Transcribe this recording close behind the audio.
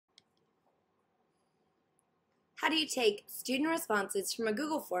do you take student responses from a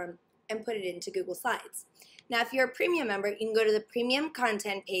Google form and put it into Google Slides? Now, if you're a premium member, you can go to the premium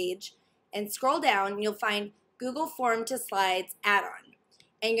content page and scroll down, and you'll find Google Form to Slides add-on.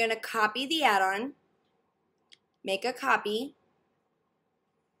 And you're going to copy the add-on, make a copy.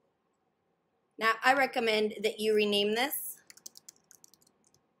 Now, I recommend that you rename this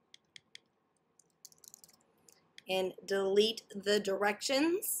and delete the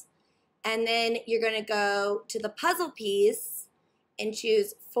directions. And then you're going to go to the puzzle piece and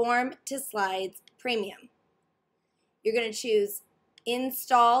choose Form to Slides Premium. You're going to choose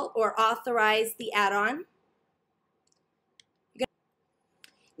Install or Authorize the add-on.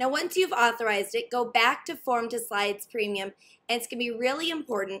 Now, once you've authorized it, go back to Form to Slides Premium, and it's going to be really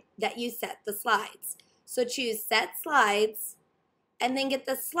important that you set the slides. So choose Set Slides, and then get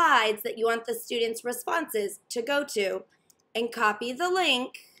the slides that you want the students' responses to go to, and copy the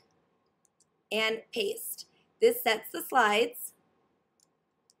link and paste. This sets the slides.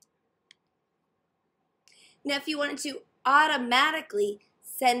 Now, if you wanted to automatically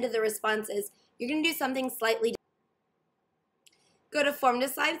send the responses, you're going to do something slightly different. Go to Form to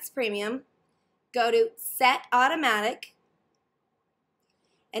Slides Premium, go to Set Automatic,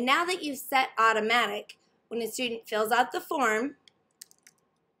 and now that you've set Automatic, when a student fills out the form,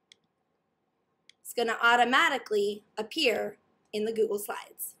 it's going to automatically appear in the Google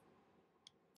Slides.